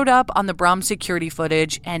never showed up on the Brahms security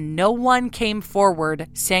footage, and no one came forward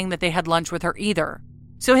saying that they had lunch with her either.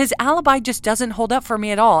 So his alibi just doesn't hold up for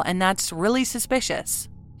me at all, and that's really suspicious.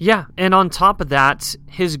 Yeah, and on top of that,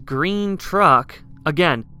 his green truck,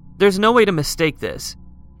 again, there's no way to mistake this.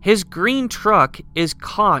 His green truck is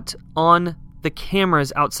caught on the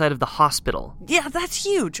cameras outside of the hospital. Yeah, that's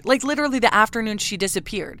huge. Like literally the afternoon she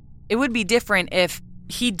disappeared. It would be different if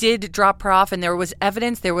he did drop her off and there was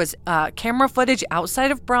evidence, there was camera footage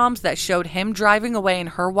outside of Brahms that showed him driving away and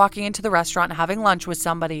her walking into the restaurant and having lunch with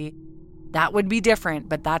somebody. That would be different,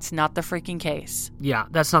 but that's not the freaking case. Yeah,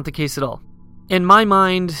 that's not the case at all. In my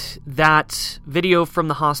mind, that video from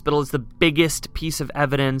the hospital is the biggest piece of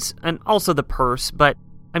evidence, and also the purse, but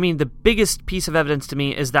I mean, the biggest piece of evidence to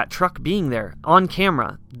me is that truck being there on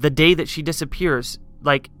camera the day that she disappears.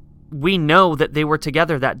 Like, we know that they were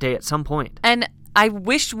together that day at some point. And I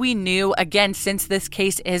wish we knew, again, since this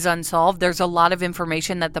case is unsolved, there's a lot of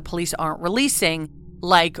information that the police aren't releasing,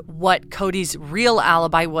 like what Cody's real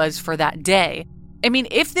alibi was for that day. I mean,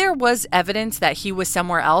 if there was evidence that he was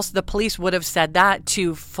somewhere else, the police would have said that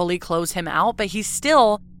to fully close him out, but he's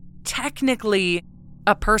still technically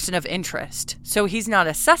a person of interest. So he's not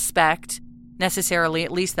a suspect necessarily,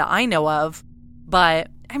 at least that I know of. But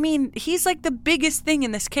I mean, he's like the biggest thing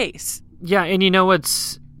in this case. Yeah, and you know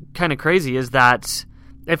what's kind of crazy is that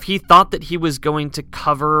if he thought that he was going to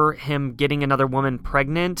cover him getting another woman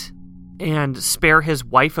pregnant and spare his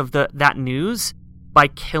wife of that news by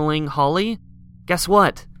killing Holly, guess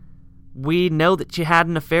what? We know that she had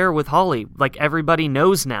an affair with Holly. Like, everybody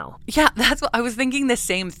knows now. Yeah, that's what I was thinking, the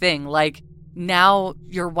same thing. Like, now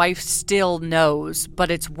your wife still knows,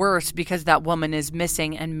 but it's worse because that woman is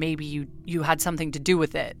missing and maybe you had something to do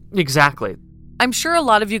with it. Exactly. I'm sure a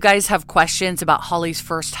lot of you guys have questions about Holly's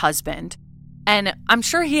first husband, and I'm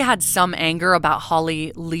sure he had some anger about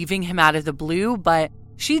Holly leaving him out of the blue, but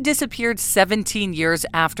she disappeared 17 years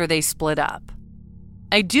after they split up.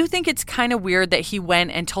 I do think it's kind of weird that he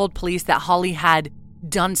went and told police that Holly had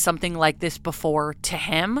done something like this before to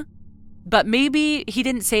him. But maybe he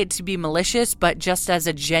didn't say it to be malicious, but just as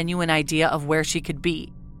a genuine idea of where she could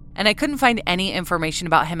be. And I couldn't find any information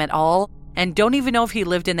about him at all, and don't even know if he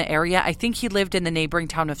lived in the area. I think he lived in the neighboring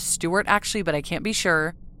town of Stewart, actually, but I can't be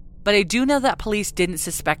sure. But I do know that police didn't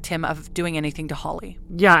suspect him of doing anything to Holly.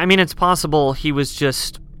 Yeah, I mean, it's possible he was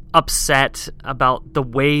just upset about the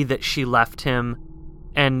way that she left him.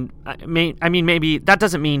 And I mean, maybe that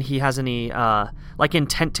doesn't mean he has any,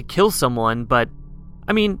 intent to kill someone, but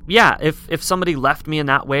I mean, yeah, if somebody left me in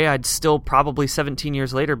that way, I'd still probably 17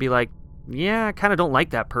 years later be like, yeah, I kind of don't like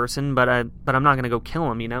that person, but I'm not going to go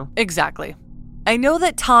kill him, you know? Exactly. I know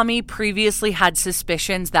that Tommy previously had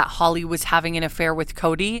suspicions that Holly was having an affair with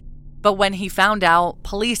Cody, but when he found out,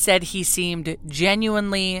 police said he seemed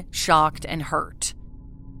genuinely shocked and hurt.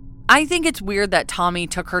 I think it's weird that Tommy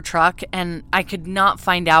took her truck, and I could not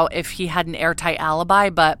find out if he had an airtight alibi,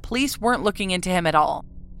 but police weren't looking into him at all.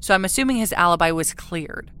 So I'm assuming his alibi was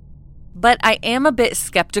cleared. But I am a bit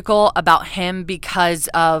skeptical about him because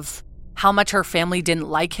of how much her family didn't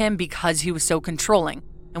like him because he was so controlling.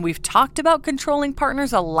 And we've talked about controlling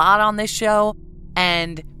partners a lot on this show,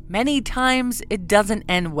 and many times it doesn't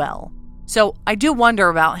end well. So I do wonder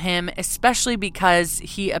about him, especially because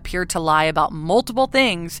he appeared to lie about multiple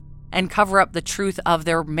things and cover up the truth of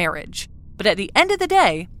their marriage. But at the end of the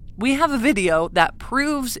day, we have a video that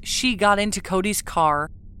proves she got into Cody's car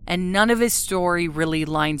and none of his story really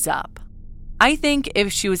lines up. I think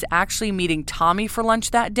if she was actually meeting Tommy for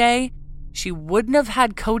lunch that day, she wouldn't have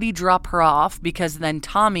had Cody drop her off because then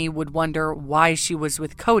Tommy would wonder why she was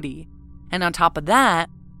with Cody. And on top of that,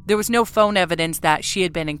 there was no phone evidence that she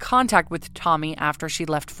had been in contact with Tommy after she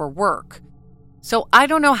left for work. So I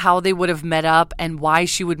don't know how they would have met up and why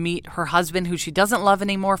she would meet her husband, who she doesn't love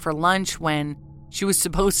anymore, for lunch when she was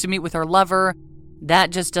supposed to meet with her lover. That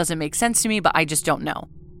just doesn't make sense to me, but I just don't know.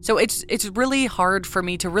 So it's really hard for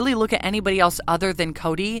me to really look at anybody else other than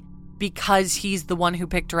Cody because he's the one who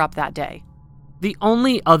picked her up that day. The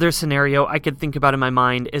only other scenario I could think about in my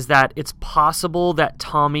mind is that it's possible that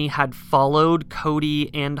Tommy had followed Cody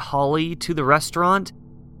and Holly to the restaurant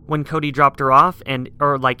when Cody dropped her off,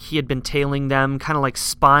 or like he had been tailing them, kind of like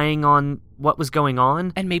spying on what was going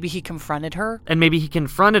on. And maybe he confronted her? And maybe he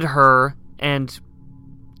confronted her and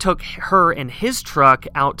took her in his truck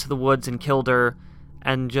out to the woods and killed her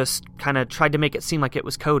and just kind of tried to make it seem like it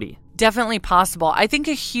was Cody. Definitely possible. I think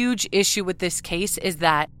a huge issue with this case is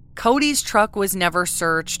that Cody's truck was never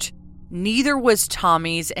searched, neither was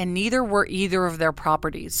Tommy's, and neither were either of their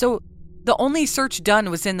properties. So the only search done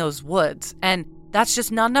was in those woods, and that's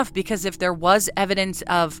just not enough because if there was evidence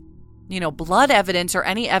of, blood evidence or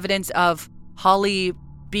any evidence of Holly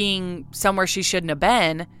being somewhere she shouldn't have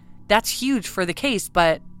been, that's huge for the case,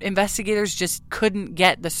 but investigators just couldn't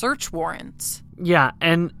get the search warrants. Yeah,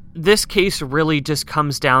 and this case really just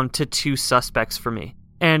comes down to two suspects for me.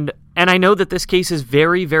 And I know that this case is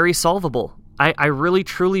very, very solvable. I really,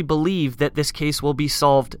 truly believe that this case will be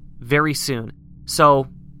solved very soon. So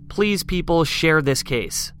please, people, share this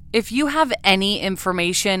case. If you have any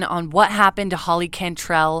information on what happened to Holly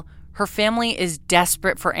Cantrell, her family is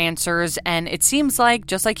desperate for answers, and it seems like,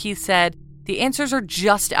 just like Heath said, the answers are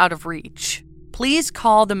just out of reach. Please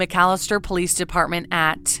call the McAllister Police Department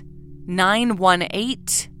at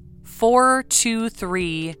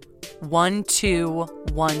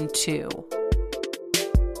 918-423-1212.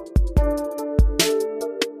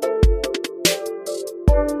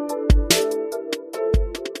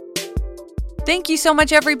 Thank you so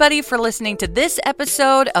much, everybody, for listening to this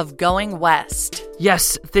episode of Going West.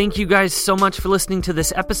 Yes, thank you guys so much for listening to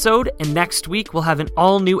this episode, and next week we'll have an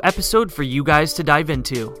all-new episode for you guys to dive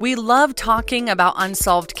into. We love talking about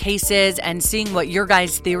unsolved cases and seeing what your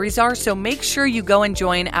guys' theories are, so make sure you go and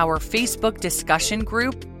join our Facebook discussion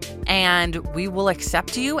group, and we will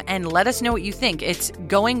accept you and let us know what you think. It's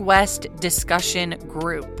Going West Discussion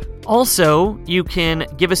Group. Also, you can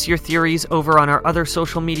give us your theories over on our other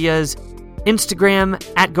social medias, Instagram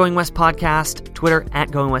at Going West Podcast, Twitter at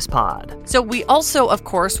Going West Pod. So we also, of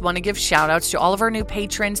course, want to give shout outs to all of our new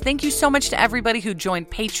patrons. Thank you so much to everybody who joined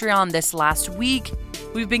Patreon this last week.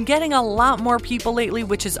 We've been getting a lot more people lately,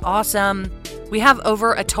 which is awesome. We have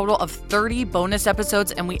over a total of 30 bonus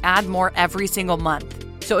episodes, and we add more every single month.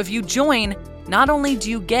 So if you join, not only do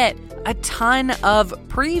you get a ton of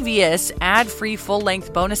previous ad-free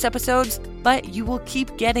full-length bonus episodes, but you will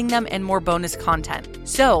keep getting them and more bonus content.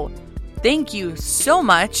 So thank you so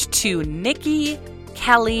much to Nikki,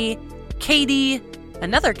 Kelly, Katie,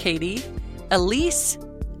 another Katie, Elise,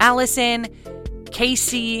 Allison,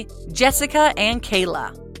 Casey, Jessica, and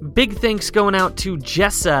Kayla. Big thanks going out to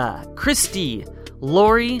Jessa, Christy,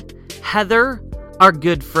 Lori, Heather, our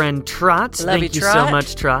good friend Trot. Thank you so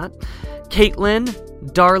much, Trot. Caitlin,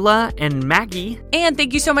 Darla, and Maggie. And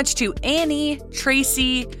thank you so much to Annie,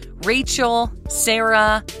 Tracy, Rachel,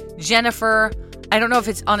 Sarah, Jennifer. I don't know if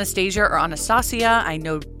it's Anastasia or Anastasia. I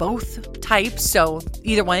know both types, so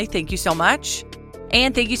either way, thank you so much.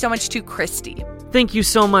 And thank you so much to Christy. Thank you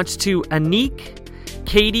so much to Anik,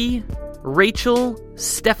 Katie, Rachel,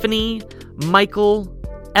 Stephanie, Michael,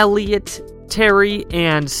 Elliot, Terry,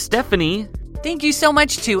 and Stephanie. Thank you so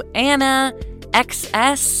much to Anna,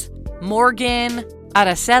 XS, Morgan,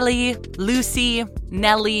 Araceli, Lucy,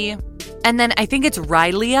 Nellie, and then I think it's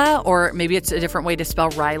Rylia, or maybe it's a different way to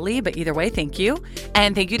spell Riley, but either way, thank you.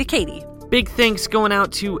 And thank you to Katie. Big thanks going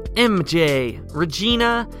out to MJ,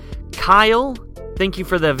 Regina, Kyle. Thank you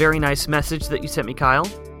for the very nice message that you sent me, Kyle.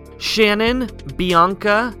 Shannon,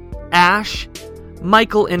 Bianca, Ash,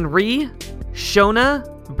 Michael and Ree, Shona,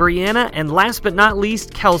 Brianna, and last but not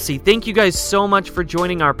least, Kelsey. Thank you guys so much for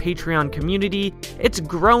joining our Patreon community. It's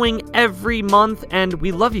growing every month, and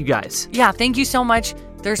we love you guys. Yeah, thank you so much.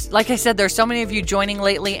 Like I said, there's so many of you joining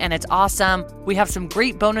lately, and it's awesome. We have some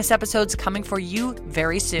great bonus episodes coming for you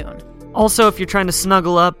very soon. Also, if you're trying to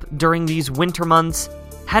snuggle up during these winter months,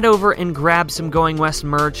 head over and grab some Going West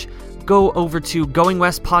merch. go over to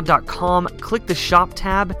goingwestpod.com, click the shop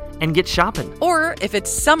tab, and get shopping. Or if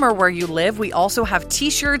it's summer where you live, we also have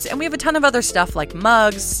t-shirts and we have a ton of other stuff like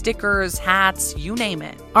mugs, stickers, hats, you name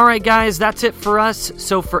it. All right, guys, that's it for us.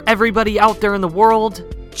 So for everybody out there in the world,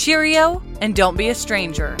 cheerio and don't be a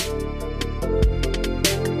stranger.